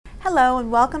Hello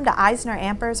and welcome to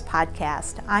EisnerAmper's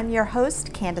podcast. I'm your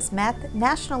host, Candace Meth,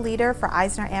 National Leader for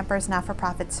EisnerAmper's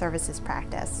Not-for-Profit Services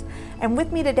Practice. And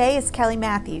with me today is Kelly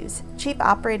Matthews, Chief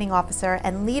Operating Officer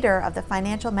and Leader of the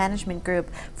Financial Management Group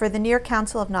for the New York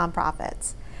Council of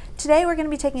Nonprofits. Today we're going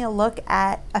to be taking a look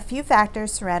at a few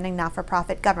factors surrounding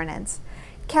not-for-profit governance.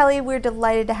 Kelly, we're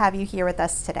delighted to have you here with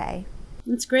us today.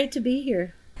 It's great to be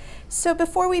here. So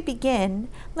before we begin,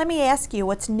 let me ask you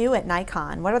what's new at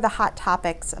NYCON. What are the hot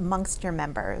topics amongst your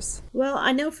members? Well,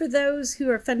 I know for those who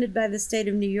are funded by the state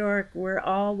of New York, we're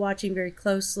all watching very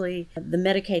closely the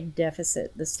Medicaid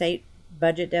deficit, the state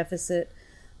budget deficit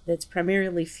that's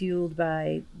primarily fueled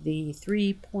by the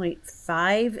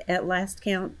 $3.5 at last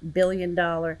count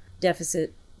billion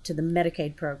deficit to the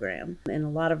Medicaid program. And a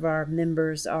lot of our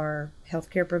members are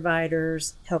healthcare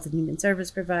providers, health and human service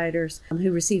providers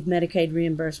who receive Medicaid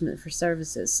reimbursement for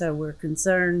services. So we're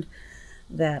concerned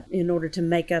that in order to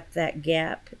make up that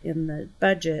gap in the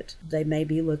budget, they may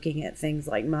be looking at things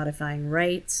like modifying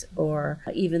rates, or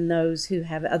even those who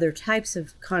have other types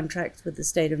of contracts with the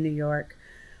state of New York.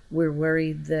 We're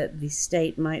worried that the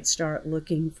state might start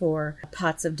looking for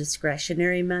pots of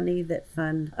discretionary money that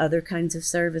fund other kinds of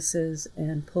services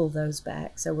and pull those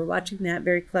back. So we're watching that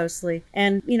very closely.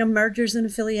 And, mergers and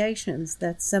affiliations,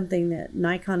 that's something that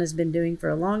NYCON has been doing for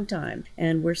a long time.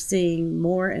 And we're seeing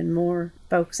more and more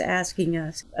folks asking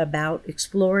us about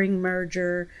exploring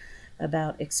merger,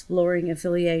 about exploring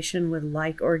affiliation with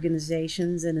like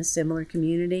organizations in a similar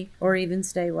community, or even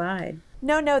statewide.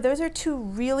 No, those are two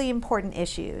really important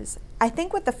issues. I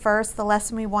think with the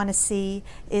lesson we want to see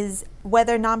is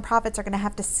whether nonprofits are going to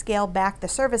have to scale back the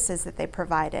services that they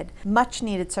provided, much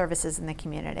needed services in the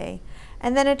community.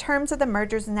 And then in terms of the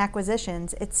mergers and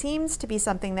acquisitions, it seems to be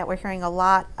something that we're hearing a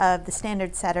lot of the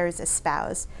standard setters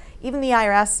espouse. Even the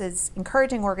IRS is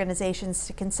encouraging organizations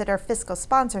to consider fiscal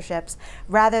sponsorships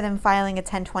rather than filing a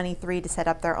 1023 to set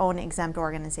up their own exempt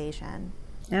organization.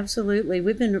 Absolutely.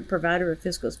 We've been a provider of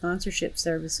fiscal sponsorship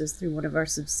services through one of our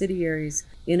subsidiaries,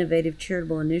 Innovative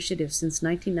Charitable Initiative, since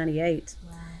 1998.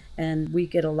 Wow. And we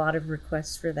get a lot of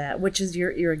requests for that, which is,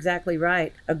 you're exactly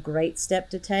right, a great step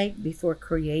to take before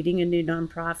creating a new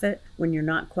nonprofit when you're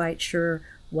not quite sure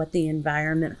what the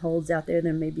environment holds out there.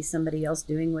 There may be somebody else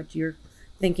doing what you're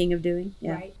thinking of doing.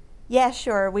 Yeah. Right. Yeah,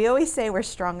 sure. We always say we're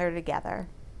stronger together.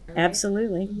 Right?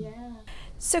 Absolutely. Yeah.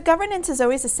 So governance is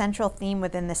always a central theme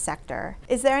within the sector.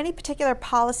 Is there any particular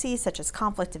policy, such as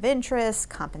conflict of interest,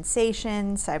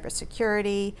 compensation,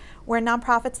 cybersecurity, where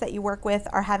nonprofits that you work with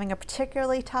are having a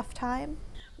particularly tough time?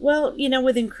 Well,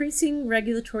 with increasing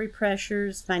regulatory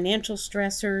pressures, financial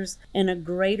stressors, and a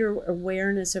greater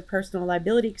awareness of personal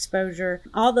liability exposure,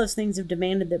 all those things have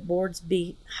demanded that boards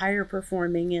be higher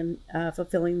performing in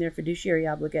fulfilling their fiduciary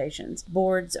obligations.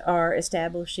 Boards are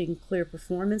establishing clear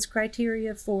performance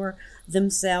criteria for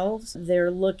themselves.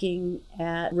 They're looking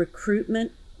at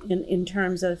recruitment in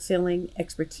terms of filling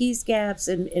expertise gaps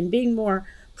and being more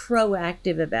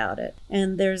proactive about it.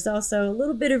 And there's also a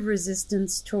little bit of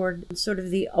resistance toward sort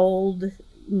of the old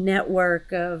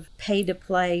network of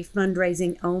pay-to-play,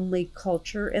 fundraising-only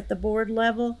culture at the board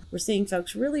level. We're seeing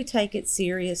folks really take it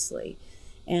seriously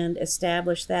and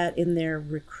establish that in their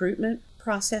recruitment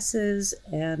processes,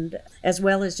 and as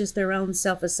well as just their own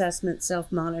self-assessment,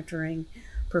 self-monitoring,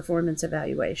 performance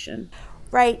evaluation.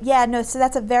 Right. Yeah, no, so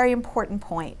that's a very important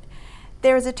point.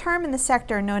 There is a term in the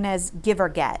sector known as give or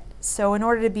get. So in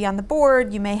order to be on the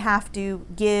board, you may have to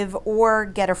give or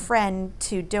get a friend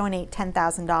to donate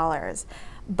 $10,000.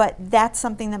 But that's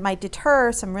something that might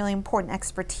deter some really important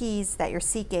expertise that you're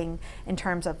seeking in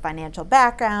terms of financial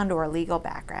background or legal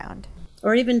background.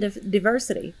 Or even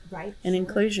diversity, right, and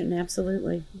inclusion,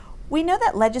 absolutely. We know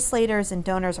that legislators and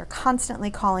donors are constantly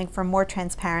calling for more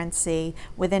transparency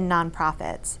within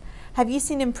nonprofits. Have you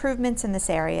seen improvements in this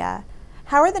area?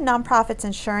 How are the nonprofits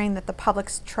ensuring that the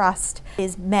public's trust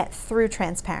is met through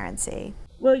transparency?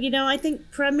 Well, I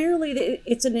think primarily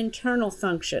it's an internal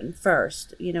function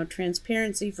first.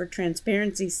 Transparency for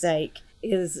transparency's sake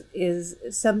is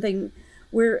something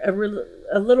we're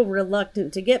a little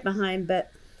reluctant to get behind, but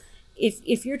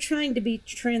if you're trying to be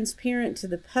transparent to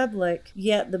the public,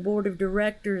 yet the board of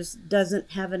directors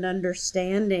doesn't have an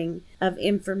understanding of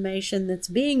information that's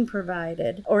being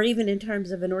provided, or even in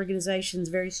terms of an organization's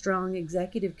very strong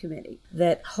executive committee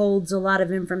that holds a lot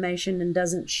of information and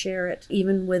doesn't share it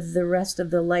even with the rest of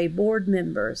the lay board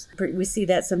members. We see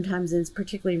that sometimes in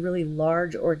particularly really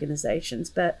large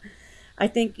organizations. But I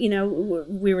think,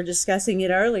 we were discussing it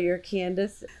earlier,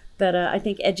 Candace, but I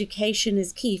think education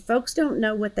is key. Folks don't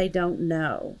know what they don't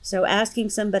know. So asking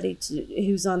somebody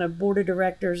who's on a board of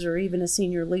directors or even a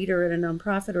senior leader at a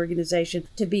nonprofit organization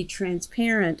to be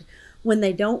transparent when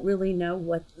they don't really know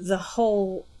what the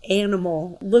whole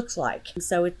animal looks like.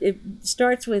 So it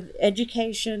starts with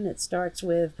education. It starts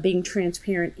with being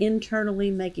transparent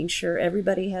internally, making sure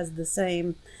everybody has the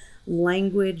same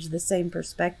language, the same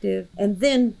perspective, and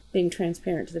then being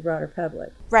transparent to the broader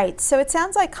public. Right. So it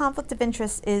sounds like conflict of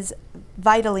interest is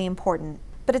vitally important.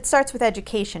 But it starts with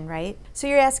education, right? So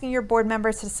you're asking your board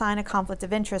members to sign a conflict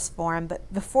of interest form,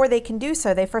 but before they can do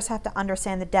so, they first have to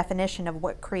understand the definition of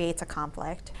what creates a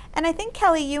conflict. And I think,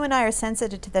 Kelly, you and I are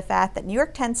sensitive to the fact that New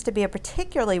York tends to be a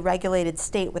particularly regulated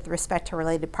state with respect to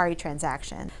related party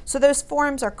transactions. So those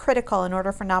forms are critical in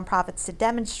order for nonprofits to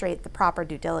demonstrate the proper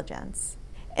due diligence.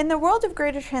 In the world of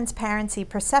greater transparency,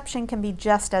 perception can be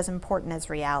just as important as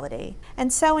reality.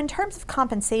 And so in terms of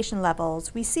compensation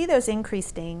levels, we see those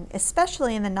increasing,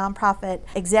 especially in the nonprofit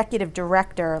executive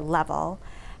director level.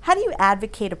 How do you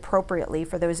advocate appropriately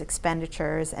for those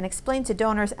expenditures and explain to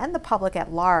donors and the public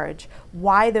at large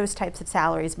why those types of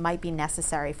salaries might be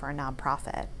necessary for a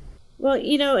nonprofit? Well,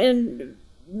 and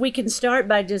we can start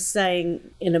by just saying,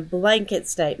 in a blanket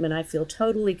statement, I feel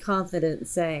totally confident in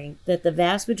saying that the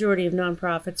vast majority of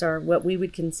nonprofits are what we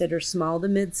would consider small to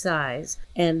mid-size,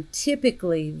 and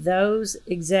typically those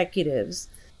executives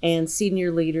and senior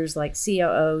leaders like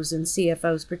COOs and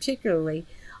CFOs particularly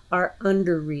are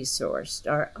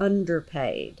under-resourced, are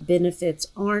underpaid. Benefits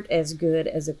aren't as good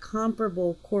as a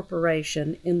comparable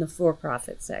corporation in the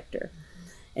for-profit sector.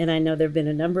 And I know there have been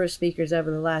a number of speakers over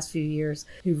the last few years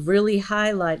who've really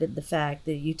highlighted the fact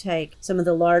that you take some of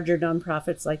the larger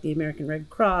nonprofits like the American Red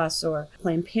Cross or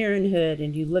Planned Parenthood,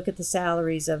 and you look at the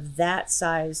salaries of that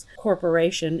size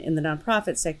corporation in the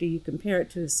nonprofit sector, you compare it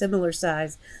to a similar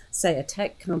size, say a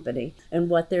tech company, and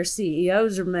what their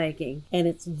CEOs are making, and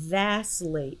it's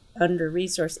vastly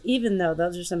under-resourced, even though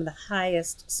those are some of the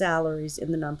highest salaries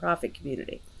in the nonprofit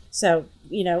community. So,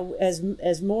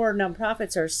 as more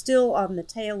nonprofits are still on the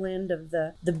tail end of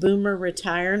the boomer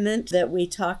retirement that we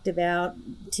talked about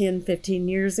 10, 15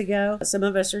 years ago, some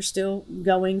of us are still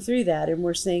going through that, and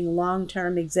we're seeing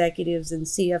long-term executives and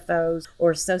CFOs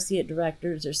or associate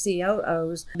directors or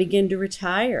COOs begin to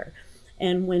retire.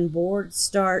 And when boards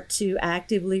start to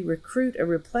actively recruit a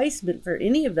replacement for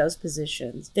any of those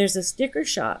positions, there's a sticker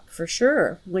shock for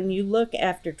sure. When you look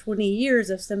after 20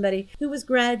 years of somebody who was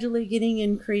gradually getting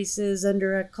increases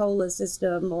under a COLA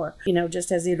system or,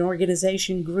 just as an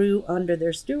organization grew under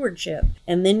their stewardship.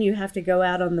 And then you have to go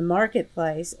out on the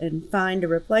marketplace and find a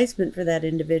replacement for that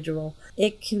individual.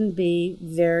 It can be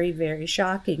very, very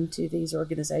shocking to these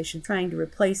organizations trying to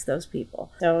replace those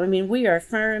people. So, we are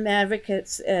firm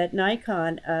advocates at NICON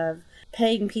of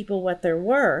paying people what they're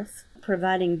worth,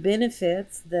 providing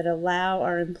benefits that allow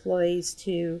our employees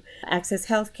to access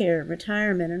health care,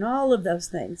 retirement, and all of those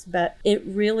things. But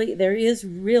there is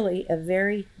really a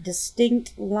very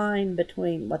distinct line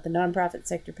between what the nonprofit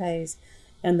sector pays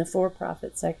and the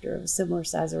for-profit sector of similar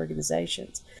size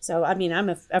organizations. So, I'm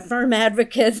a firm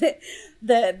advocate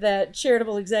that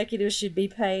charitable executives should be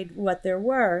paid what they're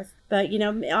worth. But,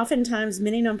 oftentimes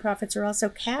many nonprofits are also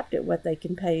capped at what they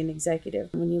can pay an executive.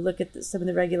 When you look at some of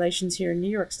the regulations here in New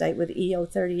York State with EO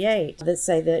 38 that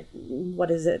say that,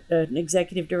 an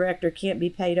executive director can't be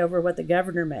paid over what the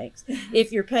governor makes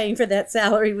if you're paying for that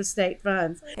salary with state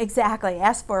funds. Exactly.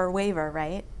 Ask for a waiver,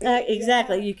 right?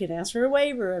 Exactly. You can ask for a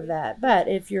waiver of that. But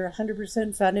if you're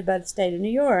 100% funded by the state of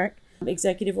New York,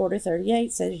 Executive Order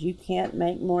 38 says you can't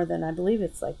make more than, I believe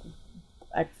it's like,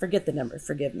 I forget the number,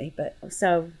 forgive me. But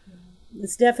so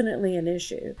it's definitely an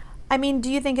issue.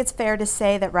 Do you think it's fair to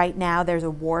say that right now there's a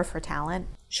war for talent?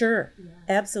 Sure.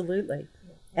 Absolutely.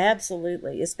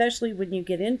 Absolutely. Especially when you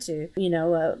get into,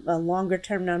 a longer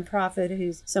term nonprofit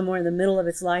who's somewhere in the middle of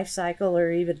its life cycle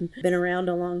or even been around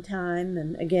a long time.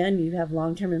 And again, you have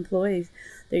long term employees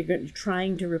that you're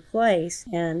trying to replace.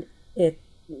 And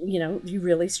you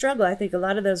really struggle. I think a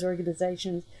lot of those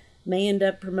organizations may end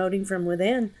up promoting from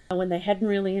within when they hadn't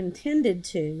really intended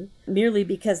to, merely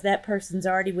because that person's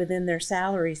already within their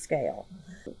salary scale.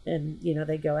 And,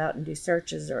 they go out and do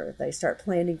searches, or they start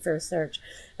planning for a search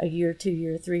a year, 2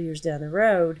 years, 3 years down the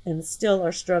road, and still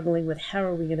are struggling with how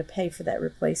are we going to pay for that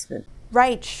replacement.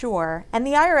 Right, sure. And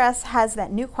the IRS has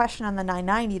that new question on the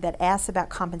 990 that asks about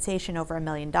compensation over $1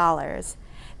 million.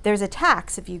 There's a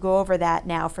tax if you go over that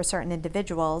now for certain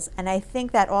individuals, and I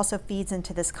think that also feeds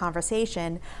into this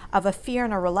conversation of a fear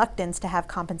and a reluctance to have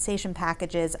compensation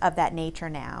packages of that nature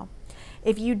now.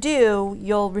 If you do,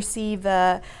 you'll receive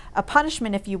a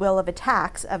punishment, if you will, of a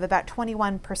tax of about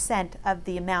 21% of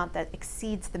the amount that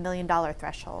exceeds the $1 million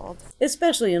threshold.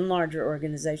 Especially in larger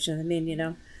organizations.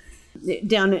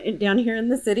 Down here in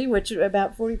the city, which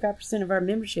about 45% of our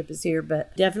membership is here,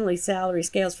 but definitely salary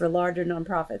scales for larger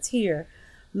nonprofits here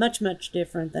much, much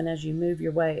different than as you move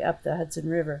your way up the Hudson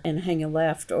River and hang a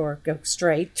left or go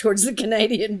straight towards the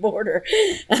Canadian border.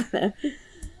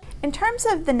 In terms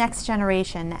of the next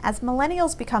generation, as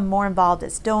millennials become more involved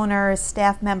as donors,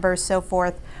 staff members, so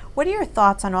forth, what are your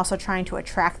thoughts on also trying to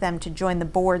attract them to join the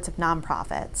boards of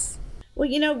nonprofits? Well,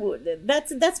 you know,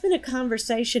 that's been a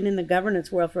conversation in the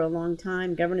governance world for a long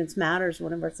time. Governance Matters,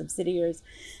 one of our subsidiaries,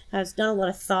 has done a lot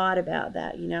of thought about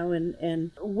that, you know,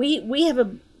 and we have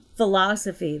a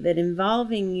philosophy that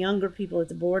involving younger people at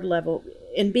the board level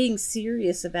and being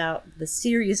serious about the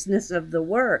seriousness of the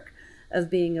work of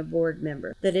being a board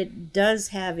member, that it does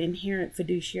have inherent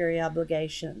fiduciary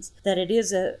obligations, that it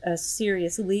is a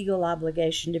serious legal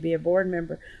obligation to be a board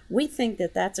member. We think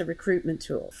that that's a recruitment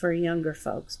tool for younger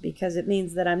folks, because it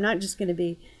means that I'm not just going to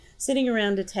be sitting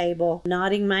around a table,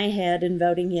 nodding my head and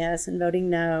voting yes and voting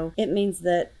no. It means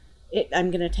that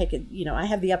I'm going to take it, you know, I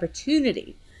have the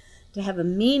opportunity to have a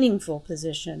meaningful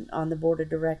position on the board of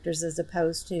directors, as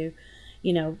opposed to,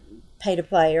 you know, pay to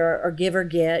play or give or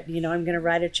get. You know, I'm going to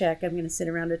write a check, I'm going to sit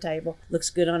around a table,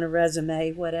 looks good on a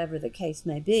resume, whatever the case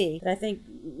may be. But I think,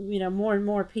 you know, more and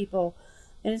more people,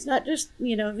 and it's not just,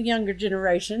 you know, the younger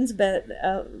generations, but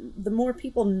the more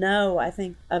people know, I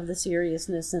think, of the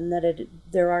seriousness and that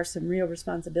there are some real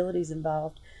responsibilities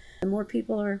involved, the more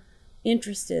people are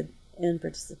interested in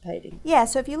participating. Yeah,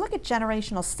 so if you look at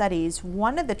generational studies,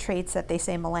 one of the traits that they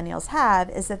say millennials have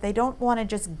is that they don't want to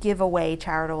just give away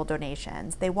charitable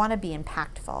donations. They want to be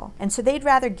impactful. And so they'd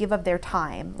rather give of their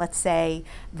time, let's say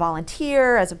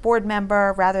volunteer as a board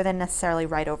member, rather than necessarily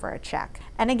write over a check.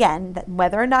 And again,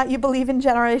 whether or not you believe in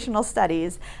generational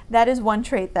studies, that is one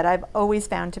trait that I've always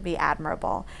found to be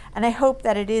admirable. And I hope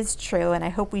that it is true, and I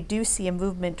hope we do see a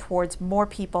movement towards more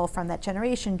people from that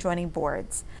generation joining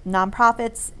boards.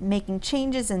 Nonprofits making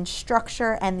changes in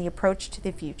structure and the approach to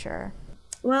the future.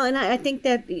 Well, and I think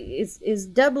that is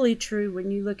doubly true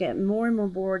when you look at more and more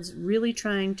boards really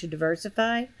trying to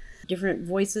diversify different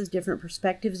voices, different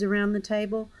perspectives around the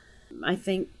table. I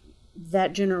think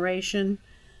that generation,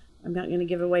 I'm not going to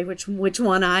give away which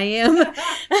one I am. Nor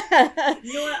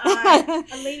I.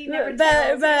 A lady never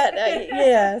tells.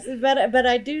 Yes, but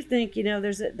I do think, you know,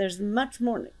 there's much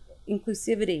more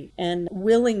inclusivity and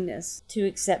willingness to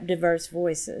accept diverse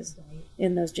voices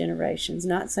in those generations.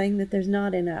 Not saying that there's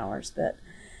not in ours, but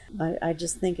I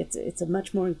just think it's a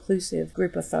much more inclusive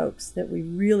group of folks that we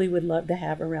really would love to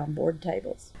have around board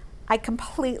tables. I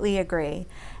completely agree.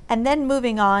 And then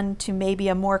moving on to maybe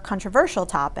a more controversial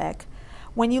topic,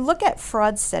 when you look at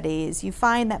fraud studies, you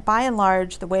find that by and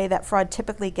large, the way that fraud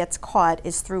typically gets caught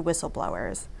is through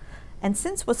whistleblowers. And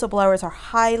since whistleblowers are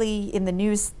highly in the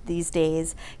news these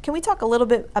days, can we talk a little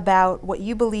bit about what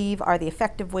you believe are the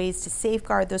effective ways to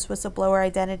safeguard those whistleblower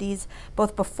identities,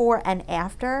 both before and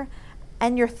after,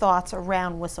 and your thoughts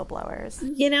around whistleblowers?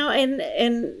 You know,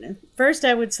 and first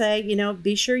I would say, you know,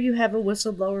 be sure you have a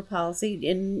whistleblower policy.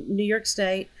 In New York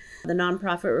State, the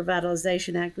Nonprofit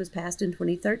Revitalization Act was passed in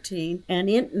 2013, and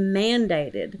it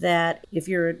mandated that if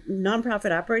you're a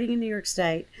nonprofit operating in New York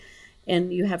State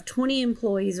and you have 20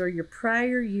 employees or your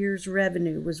prior year's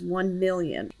revenue was $1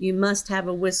 million, you must have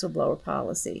a whistleblower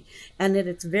policy. And that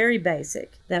it's very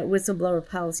basic. That whistleblower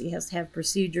policy has to have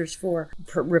procedures for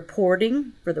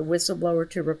reporting, for the whistleblower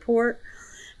to report,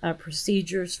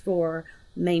 procedures for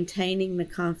maintaining the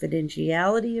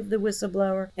confidentiality of the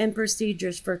whistleblower, and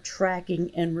procedures for tracking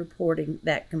and reporting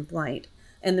that complaint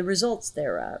and the results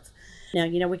thereof. Now,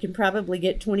 you know, we can probably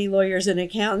get 20 lawyers and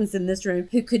accountants in this room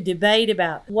who could debate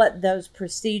about what those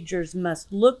procedures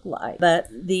must look like. But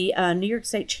the New York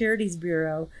State Charities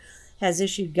Bureau has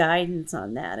issued guidance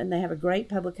on that, and they have a great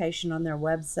publication on their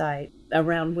website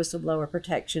around whistleblower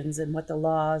protections and what the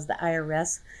laws, the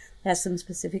IRS has some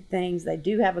specific things. They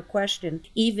do have a question,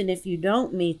 even if you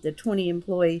don't meet the 20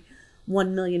 employee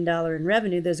 $1 million in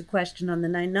revenue, there's a question on the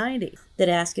 990 that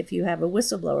asks if you have a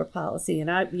whistleblower policy. And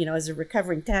I, you know, as a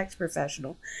recovering tax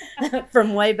professional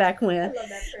from way back when,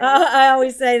 I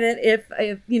always say that if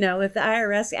the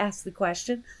IRS asks the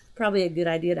question, probably a good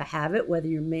idea to have it, whether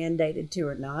you're mandated to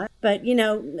or not. But, you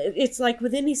know, it's like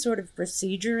with any sort of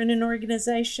procedure in an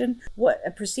organization, what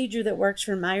a procedure that works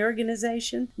for my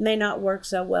organization may not work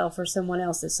so well for someone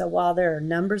else's. So while there are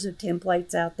numbers of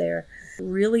templates out there,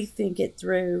 really think it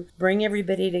through, bring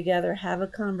everybody together, have a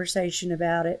conversation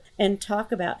about it, and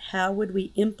talk about how would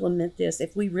we implement this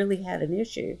if we really had an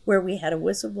issue where we had a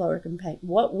whistleblower campaign.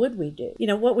 What would we do? You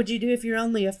know, what would you do if you're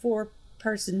only a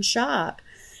 4-person shop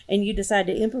and you decide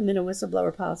to implement a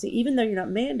whistleblower policy, even though you're not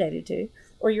mandated to,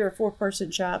 or you're a 4-person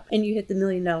shop and you hit the $1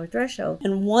 million threshold,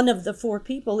 and one of the 4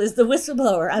 people is the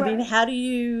whistleblower. I mean, how do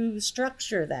you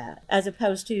structure that as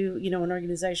opposed to, an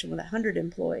organization with 100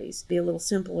 employees? Be a little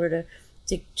simpler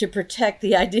to protect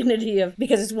the identity of,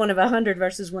 because it's one of 100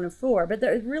 versus one of 4. But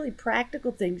there are really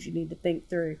practical things you need to think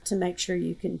through to make sure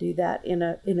you can do that in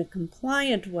a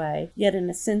compliant way, yet in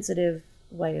a sensitive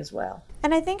way as well.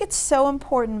 And I think it's so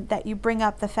important that you bring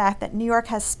up the fact that New York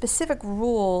has specific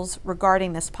rules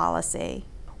regarding this policy.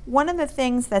 One of the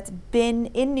things that's been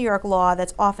in New York law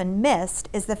that's often missed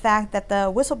is the fact that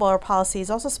the whistleblower policy is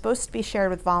also supposed to be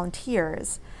shared with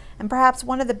volunteers. And perhaps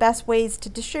one of the best ways to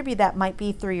distribute that might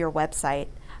be through your website.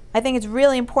 I think it's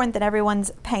really important that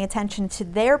everyone's paying attention to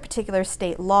their particular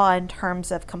state law in terms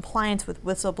of compliance with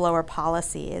whistleblower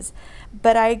policies.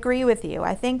 But I agree with you.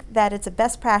 I think that it's a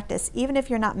best practice, even if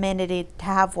you're not mandated to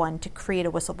have one, to create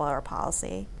a whistleblower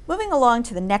policy. Moving along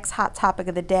to the next hot topic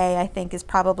of the day, I think, is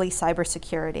probably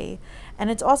cybersecurity. And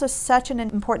it's also such an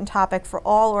important topic for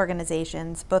all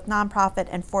organizations, both nonprofit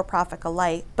and for-profit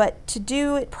alike. But to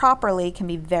do it properly can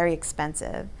be very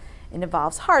expensive. It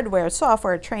involves hardware,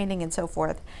 software, training, and so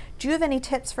forth. Do you have any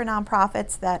tips for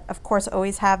nonprofits that, of course,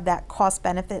 always have that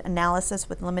cost-benefit analysis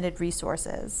with limited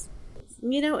resources?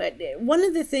 One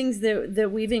of the things that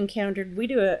we've encountered, we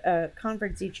do a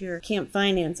conference each year, Camp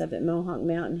Finance, up at Mohawk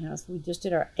Mountain House. We just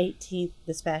did our 18th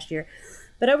this past year.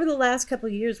 But over the last couple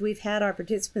of years, we've had our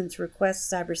participants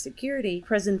request cybersecurity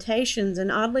presentations.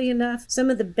 And oddly enough,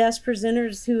 some of the best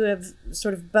presenters who have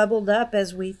sort of bubbled up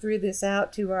as we threw this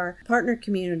out to our partner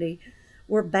community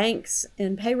were banks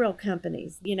and payroll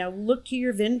companies. Look to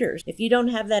your vendors. If you don't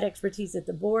have that expertise at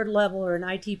the board level or an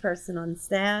IT person on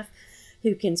staff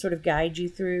who can sort of guide you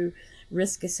through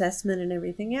risk assessment and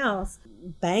everything else,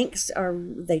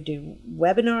 they do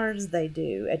webinars, they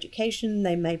do education,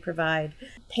 they may provide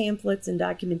pamphlets and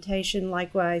documentation.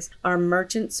 Likewise, our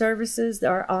merchant services,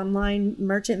 our online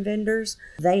merchant vendors,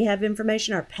 they have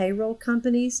information. Our payroll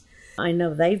companies, I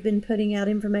know they've been putting out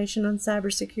information on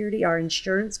cybersecurity, our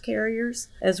insurance carriers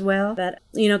as well. But,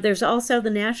 there's also the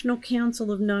National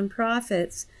Council of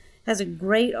Nonprofits has a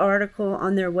great article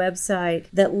on their website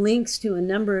that links to a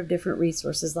number of different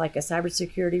resources, like a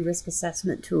cybersecurity risk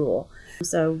assessment tool.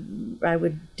 So I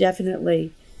would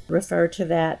definitely refer to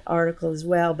that article as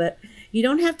well. But you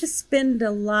don't have to spend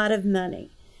a lot of money.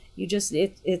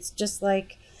 It's just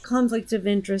like conflict of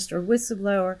interest or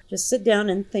whistleblower. Just sit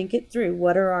down and think it through.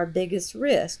 What are our biggest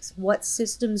risks? What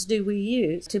systems do we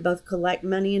use to both collect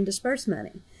money and disperse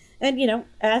money? And,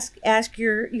 ask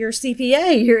your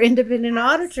CPA, your independent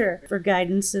auditor, for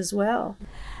guidance as well.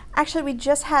 Actually, we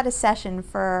just had a session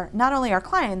for not only our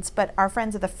clients, but our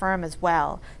friends of the firm as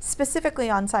well,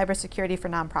 specifically on cybersecurity for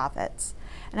nonprofits.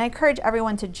 And I encourage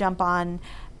everyone to jump on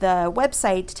the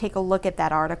website to take a look at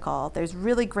that article. There's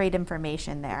really great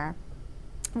information there.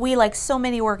 We, like so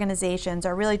many organizations,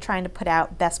 are really trying to put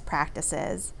out best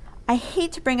practices. I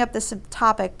hate to bring up this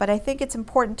topic, but I think it's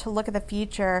important to look at the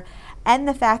future and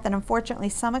the fact that unfortunately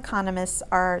some economists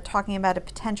are talking about a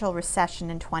potential recession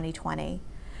in 2020.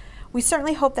 We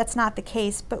certainly hope that's not the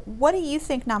case, but what do you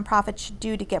think nonprofits should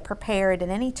do to get prepared,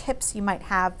 and any tips you might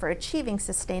have for achieving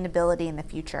sustainability in the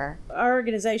future? Our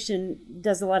organization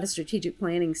does a lot of strategic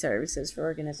planning services for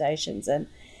organizations, and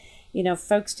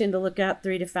folks tend to look out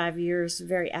 3 to 5 years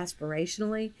very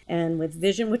aspirationally and with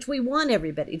vision, which we want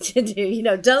everybody to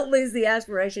do. Don't lose the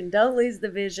aspiration, don't lose the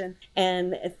vision,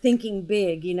 and thinking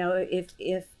big.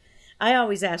 If I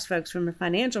always ask folks from a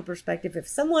financial perspective, if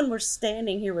someone were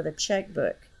standing here with a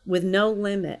checkbook with no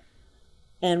limit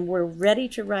and we're ready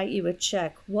to write you a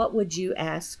check, what would you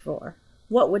ask for?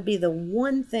 What would be the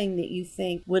one thing that you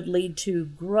think would lead to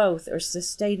growth or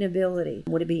sustainability?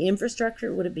 Would it be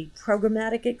infrastructure? Would it be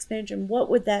programmatic expansion? What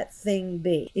would that thing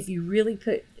be if you really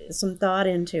put some thought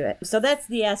into it? So that's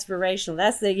the aspirational.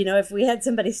 That's the, if we had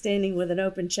somebody standing with an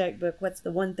open checkbook, what's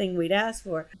the one thing we'd ask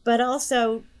for? But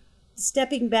also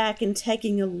stepping back and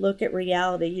taking a look at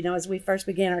reality. As we first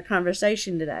began our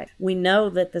conversation today, we know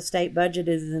that the state budget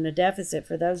is in a deficit.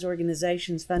 For those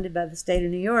organizations funded by the state of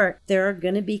New York, there are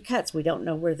going to be cuts. We don't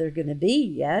know where they're going to be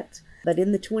yet, but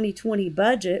in the 2020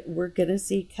 budget, we're going to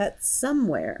see cuts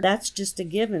somewhere. That's just a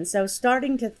given. So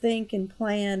starting to think and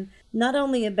plan not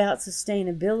only about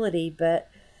sustainability, but,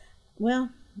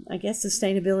 I guess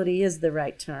sustainability is the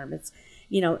right term. It's,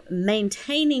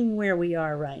 maintaining where we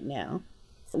are right now.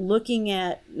 Looking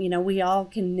at, we all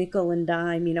can nickel and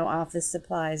dime, office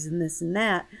supplies and this and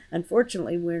that.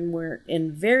 Unfortunately, when we're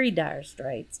in very dire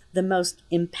straits, the most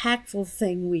impactful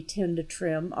thing we tend to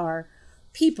trim are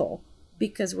people,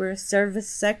 because we're a service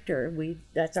sector.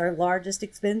 That's our largest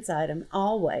expense item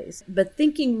always. But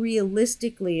thinking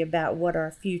realistically about what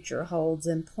our future holds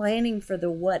and planning for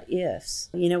the what ifs.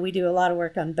 We do a lot of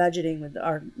work on budgeting with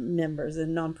our members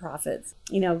and nonprofits.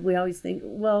 We always think,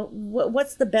 well,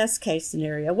 what's the best case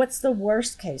scenario? What's the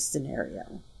worst case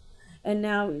scenario? And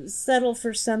now settle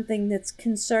for something that's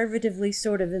conservatively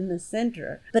sort of in the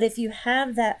center. But if you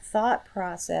have that thought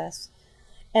process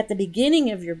at the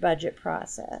beginning of your budget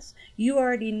process, you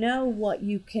already know what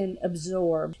you can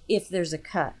absorb if there's a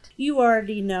cut. You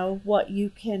already know what you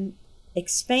can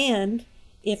expand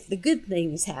if the good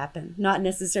things happen. Not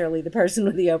necessarily the person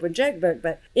with the open checkbook,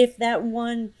 but if that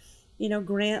one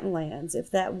grant lands, if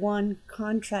that one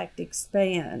contract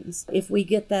expands, if we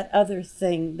get that other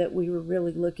thing that we were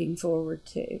really looking forward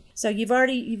to. So you've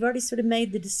already sort of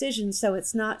made the decision, so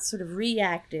it's not sort of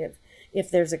reactive if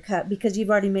there's a cut, because you've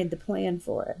already made the plan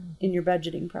for it in your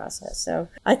budgeting process. So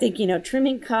I think,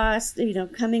 trimming costs,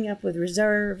 coming up with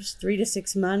reserves 3 to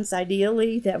 6 months,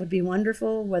 ideally, that would be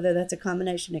wonderful, whether that's a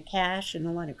combination of cash and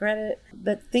a line of credit,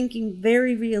 but thinking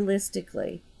very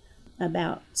realistically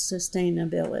about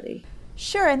sustainability.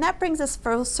 Sure, and that brings us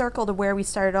full circle to where we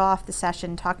started off the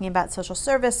session, talking about social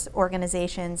service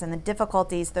organizations and the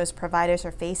difficulties those providers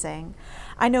are facing.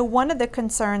 I know one of the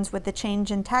concerns with the change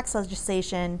in tax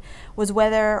legislation was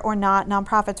whether or not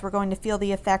nonprofits were going to feel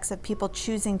the effects of people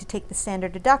choosing to take the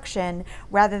standard deduction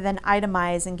rather than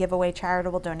itemize and give away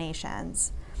charitable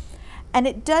donations. And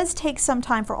it does take some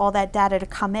time for all that data to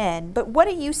come in, but what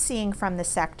are you seeing from the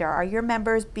sector? Are your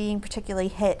members being particularly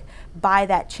hit by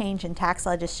that change in tax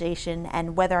legislation,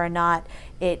 and whether or not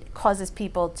it causes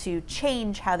people to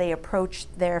change how they approach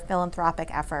their philanthropic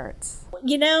efforts?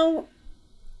 The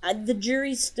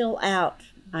jury's still out,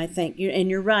 I think, and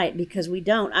you're right, because we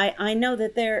don't. I know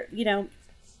that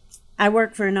I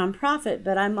work for a nonprofit,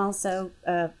 but I'm also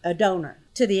a donor.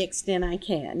 To the extent I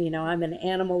can. I'm an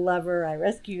animal lover. I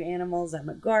rescue animals. I'm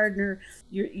a gardener.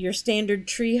 Your standard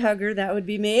tree hugger, that would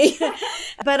be me.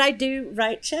 But I do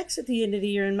write checks at the end of the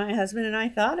year, and my husband and I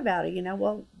thought about it.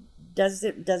 Well, does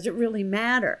it really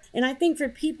matter? And I think for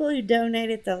people who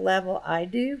donate at the level I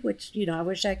do, which, I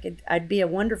wish I'd be a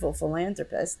wonderful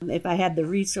philanthropist if I had the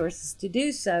resources to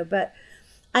do so, but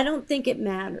I don't think it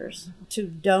matters to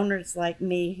donors like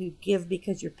me who give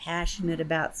because you're passionate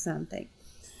about something.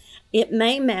 It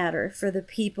may matter for the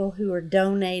people who are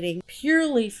donating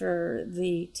purely for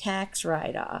the tax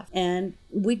write-off. And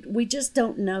we just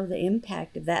don't know the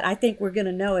impact of that. I think we're going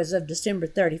to know as of December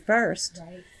 31st.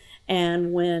 Right.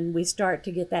 And when we start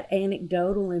to get that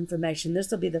anecdotal information, this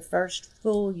will be the first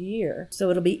full year. So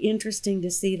it'll be interesting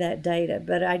to see that data.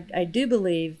 But I do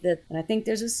believe that, and I think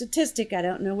there's a statistic, I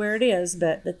don't know where it is,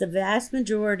 but that the vast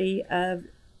majority of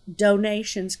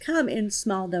donations come in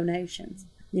small donations.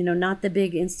 Not the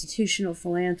big institutional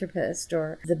philanthropist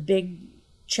or the big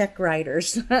check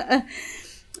writers,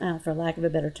 for lack of a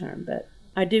better term. But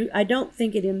I don't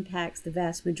think it impacts the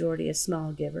vast majority of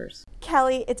small givers.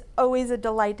 Kelly, it's always a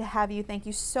delight to have you. Thank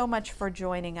you so much for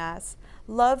joining us.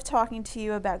 Love talking to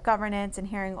you about governance and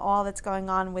hearing all that's going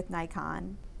on with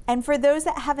NYCON. And for those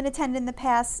that haven't attended in the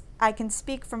past, I can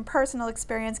speak from personal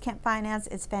experience. Camp Finance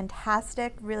is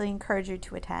fantastic. Really encourage you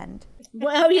to attend.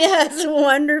 Well, yes,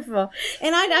 wonderful.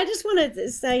 And I just want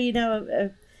to say,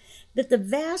 that the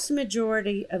vast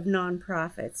majority of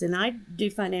nonprofits, and I do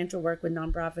financial work with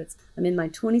nonprofits. I'm in my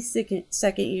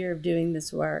 22nd year of doing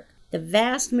this work. The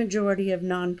vast majority of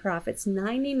nonprofits,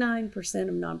 99%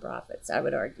 of nonprofits, I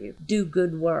would argue, do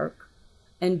good work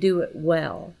and do it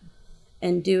well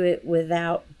and do it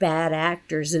without bad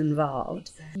actors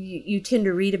involved. You tend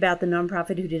to read about the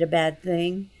nonprofit who did a bad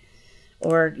thing,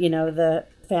 or, the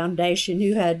foundation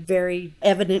who had very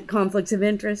evident conflicts of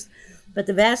interest. But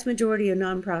the vast majority of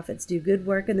nonprofits do good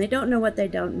work, and they don't know what they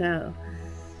don't know.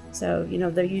 So,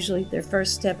 they're usually, their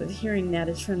first step of hearing that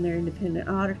is from their independent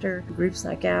auditor, groups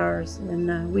like ours,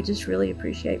 and we just really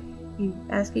appreciate you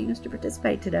asking us to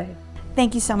participate today.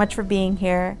 Thank you so much for being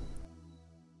here.